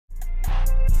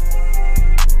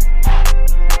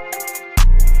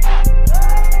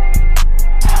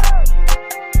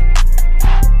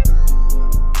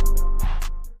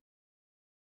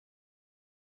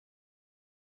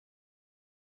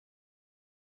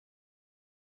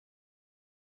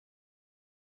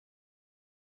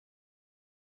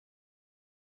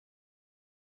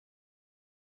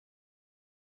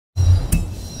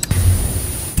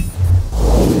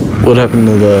What happened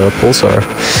to the Pulsar?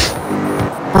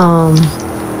 Don't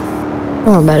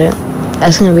worry about it.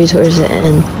 That's gonna be towards the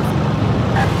end.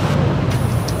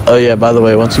 Oh yeah, by the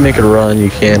way, once you make a run, you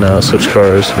can switch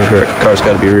cars. Your car's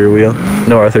gotta be rear wheel.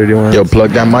 No R31. Yo,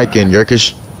 plug that mic in,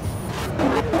 Yerkish.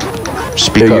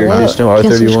 Speak up, man. There's no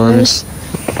R31s.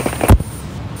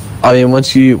 I mean,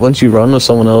 once you run with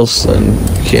someone else, then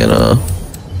you can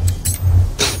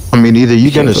I mean, either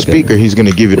you're gonna speak or he's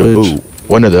gonna give you the boot.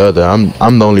 One or the other.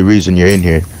 I'm the only reason you're in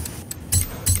here.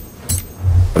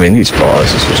 I mean, he's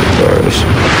paused. He's switching cars.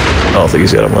 I don't think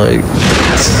he's got a mic.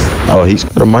 Oh, he's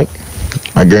got a mic?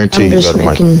 I guarantee he's got a mic.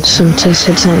 I'm just making some test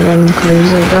hits on random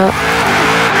cars like that.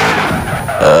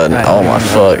 Oh my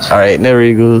fuck. Alright, never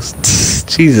Eagles.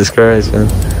 Jesus Christ, man.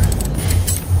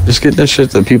 Just get that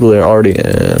shit that people are already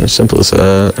in. Simple as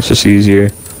that. It's just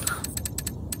easier.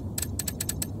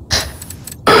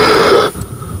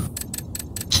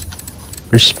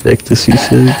 Respect the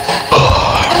C6.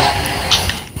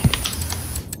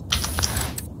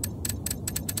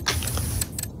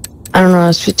 I don't know,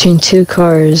 it's between two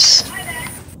cars.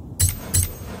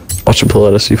 Watch him pull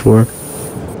out a C4.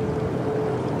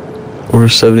 Or a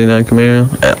 79 Camaro.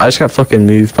 I just got fucking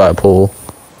moved by a pole.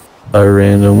 By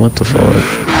random. What the fuck?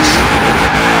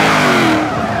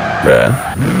 Bruh.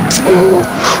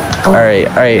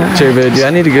 Alright, Turbo, dude, I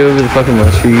need to go over the fucking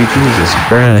list for you. Jesus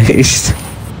Christ.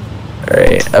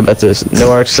 Alright, how about this?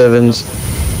 No RX-7s.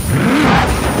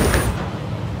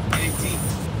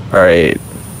 Alright.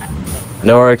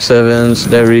 No RX-7s,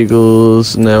 no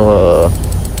Regals, no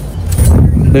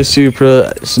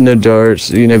Supra, no darts,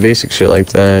 you know, basic shit like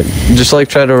that. Just like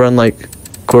try to run like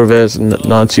Corvettes and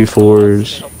non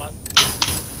 2.4s.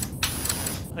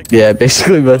 Yeah,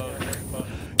 basically, but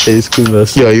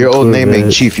yo, your old name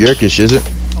ain't Chief Yerkish, is it?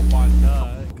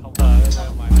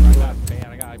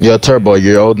 Yo, Turbo,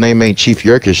 your old name ain't Chief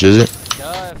Yerkish, is it?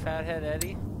 Fathead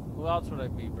Eddie. Who else would I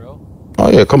be, bro? Oh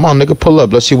yeah, come on, nigga, pull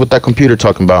up. Let's see what that computer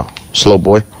talking about. Slow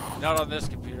boy. Not on this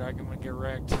computer. I'm gonna get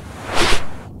wrecked.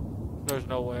 There's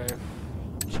no way.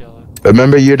 I'm chilling.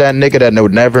 Remember, you're that nigga that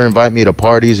would never invite me to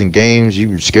parties and games. You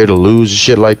were scared to lose and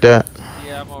shit like that.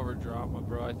 Yeah, I'm over drama,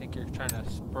 bro. I think you're trying to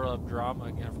spur up drama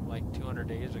again from like 200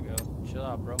 days ago. Chill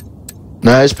out, bro.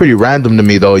 Nah, it's pretty random to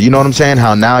me though. You know what I'm saying?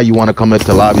 How now you want to come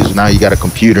into lobbies, now you got a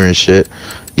computer and shit.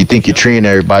 You think you're treating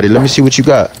everybody. Let me see what you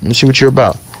got. Let me see what you're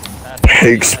about.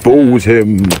 Expose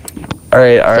him.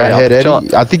 Alright. Fathead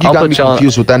Eddie. I think you got me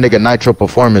confused with that nigga Nitro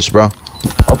Performance, bro.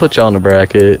 I'll put you on the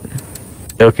bracket.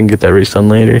 Y'all can get that race done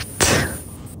later.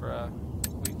 Bruh,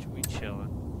 we chilling.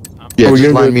 Yeah,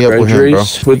 just line me up with him, bro.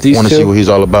 With these want to see what he's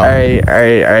all about. Alright.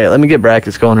 Let me get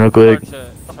brackets going real quick.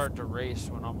 It's hard to race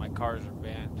when all my cars are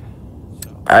banned. So.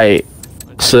 Alright.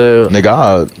 So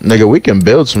Nigga, we can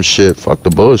build some shit. Fuck the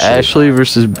bullshit. Ashley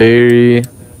versus Barry.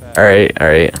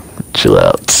 Alright. Chill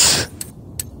out.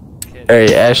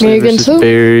 Alright, Ashley versus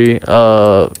Barry.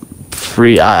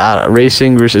 Free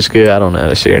Racing versus Good. I don't know how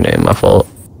to say your name, my fault.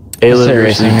 Ayla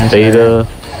versus Beta.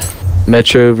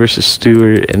 Metro versus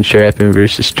Stewart, and Trappin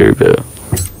versus Turbo.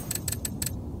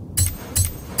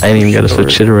 I ain't even gotta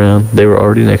switch shit around. They were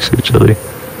already next to each other.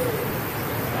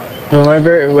 Who am I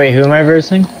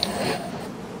versing?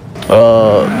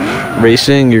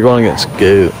 Racing, you're going against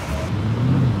Goat.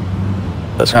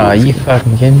 That's cool. You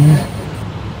fucking kidding me?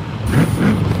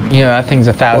 You know, that thing's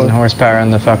 1,000 horsepower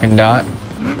on the fucking dot.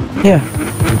 Yeah.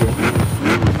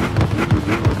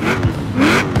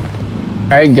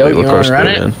 Alright, Goat, you wanna run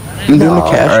it? I'm doing a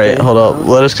cash. Alright, hold up.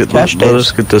 Let us get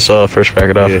this first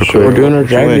bracket off real quick. We're doing our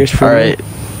drag race for Alright.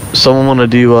 Someone wanna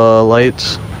do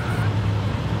lights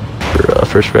for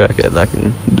first bracket, and I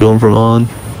can do them from on.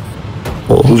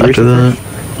 Well, who's after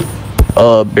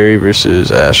that? Barry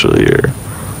versus Ashley or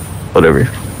whatever.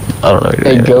 I don't know.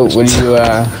 Hey, Goat, what do you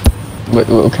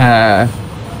what kind of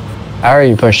how are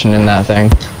you pushing in that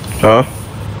thing? Huh?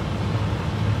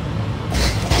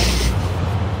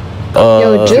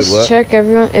 Yo, just check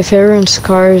if everyone's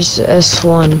car is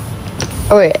S1.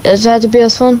 Oh wait, does it have to be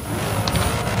S1?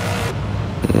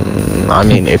 I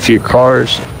mean, if your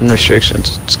car's in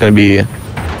restrictions, it's gonna be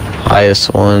high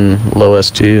S1, low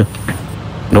S2.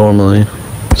 Normally,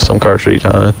 some cars reach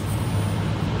high.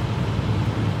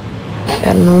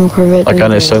 Yeah, normal Corvette. Like I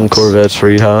know some Corvettes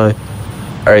read high.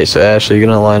 Alright, so Ashley, you're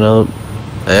gonna line up,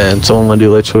 and someone wanna do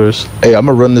light source. Hey, I'm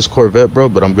gonna run this Corvette, bro,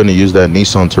 but I'm gonna use that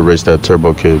Nissan to race that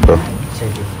Turbo Kid, bro.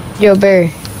 Yo,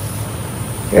 Barry.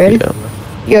 You ready?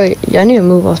 Yeah. Yo, I need to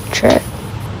move off the track.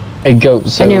 Hey, Goat,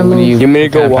 so what do you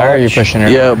go how are you pushing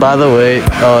it? Yeah, by the way,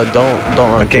 don't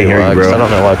run can't hear you, bro. I don't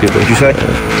know why people. What'd you say?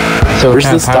 So where's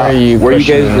the stop? Where are you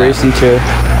guys racing to?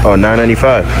 Oh,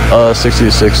 995. 60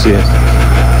 to 60.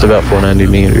 It's about 490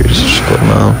 meters. Split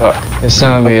mile. It's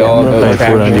gonna be all the Like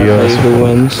 490 yards. Who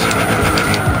wins?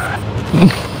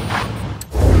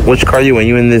 Which car you in?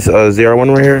 You in this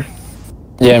ZR1 right here?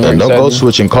 Yeah, Don't go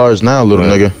switching cars now, little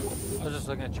nigga. I was just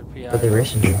looking at your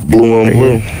PI. Blue on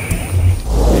blue.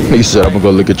 He said, I'm gonna go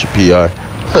look at your PI.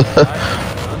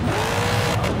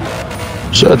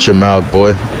 Shut your mouth,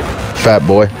 boy. Fat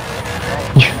boy.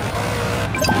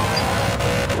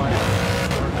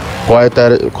 Quiet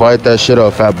that shit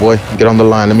up, fat boy. Get on the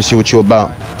line. Let me see what you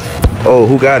about. Oh,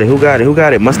 who got it? Who got it? Who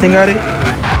got it? Mustang got it?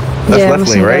 That's Yeah, left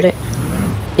Mustang lane, right? got it.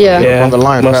 Yeah. Yeah. On the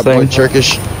line, fat boy.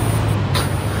 Turkish.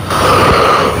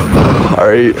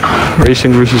 Alright,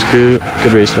 racing versus good.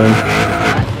 Good race, man.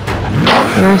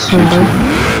 Nice one, bro.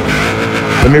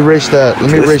 Let me race that.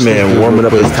 Let me This race man this warming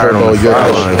up quick. his tire on the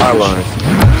Turbo, fire line.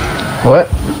 What?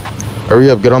 Hurry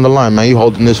up, get on the line, man. You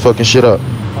holding this fucking shit up.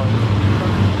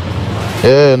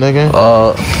 Yeah, nigga.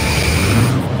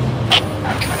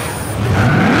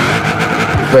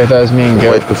 Wait, that was me and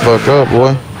Goat. Wake the fuck up,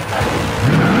 boy.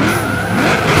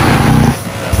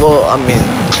 Well, I mean,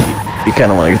 you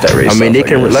kind of want to get that race. I mean, they off,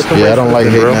 can guess. let them Yeah, I race don't like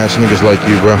with them, hating bro. ass niggas like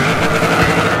you, bro.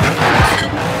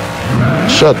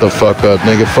 Shut the fuck up,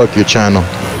 nigga. Fuck your channel.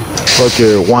 Fuck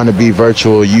your wannabe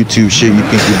virtual YouTube shit you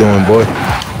think you're doing, boy.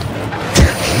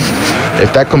 If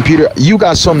that computer, you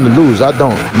got something to lose. I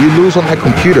don't. You lose on that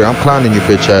computer, I'm clowning your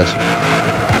bitch ass.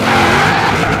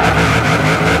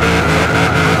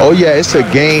 Oh yeah, it's a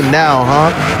game now, huh?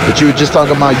 But you were just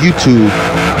talking about YouTube,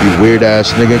 you weird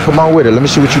ass nigga. Come on with it. Let me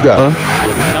see what you got.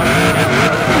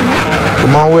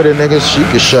 Come on with it, nigga. You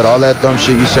can shut all that dumb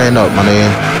shit you saying up, my nigga.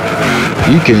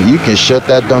 You can shut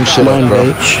that dumb shit up, bro.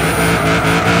 Bitch.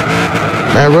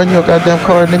 Man, run your goddamn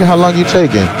car, nigga. How long you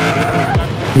taking?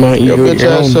 Man, you Your do it bitch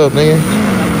your ass own. up, nigga.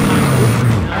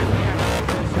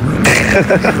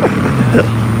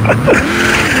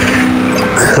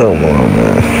 Come on,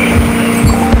 man.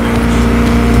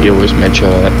 Yo, where's Metro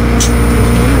at?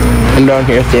 I'm down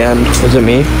here at the end. Was it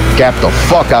me? Gap the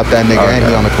fuck out that nigga. And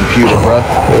he on the computer, bro.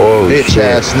 Oh, Bitch shit.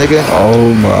 ass nigga.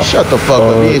 Oh my. Shut the fuck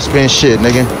up. You ain't spin shit,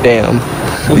 nigga. Damn.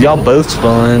 Y'all both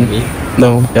spun.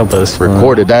 No. Y'all both spun.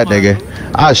 Recorded that nigga.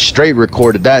 I straight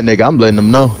recorded that nigga. I'm letting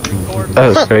them know. That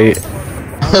was great.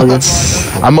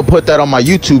 I'm gonna put that on my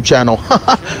YouTube channel.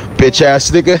 Bitch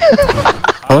ass nigga.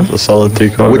 A solid 3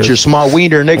 cars. With your small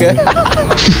wiener, nigga.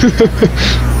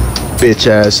 Bitch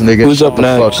ass nigga. Who's up Shut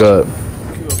the next? fuck up.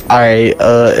 Alright,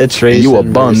 it's racing. You a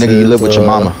bum, nigga. You live with your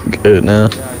mama. Good now.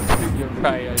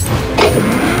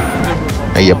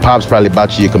 And your pops probably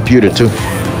bought you your computer too.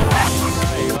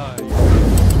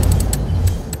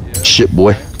 Shit,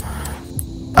 boy.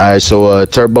 Alright, so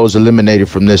Turbo's eliminated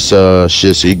from this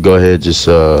shit, so you can go ahead and just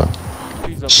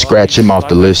scratch him off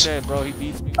the list.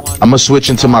 I'm gonna switch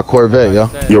into my Corvette, yo.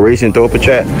 You're racing, throw up a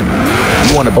chat.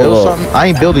 You wanna build something? I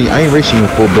ain't racing you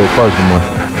full build cars no more.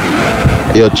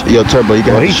 Yo, Turbo, you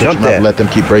gotta he shut your jumped mouth that. and let them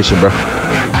keep racing, bro.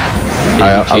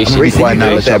 I'm chased gonna be you. quiet now.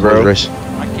 You Let's did have that, a bro. race.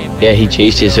 Yeah, he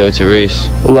chased you, so it's a race.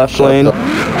 Left lane.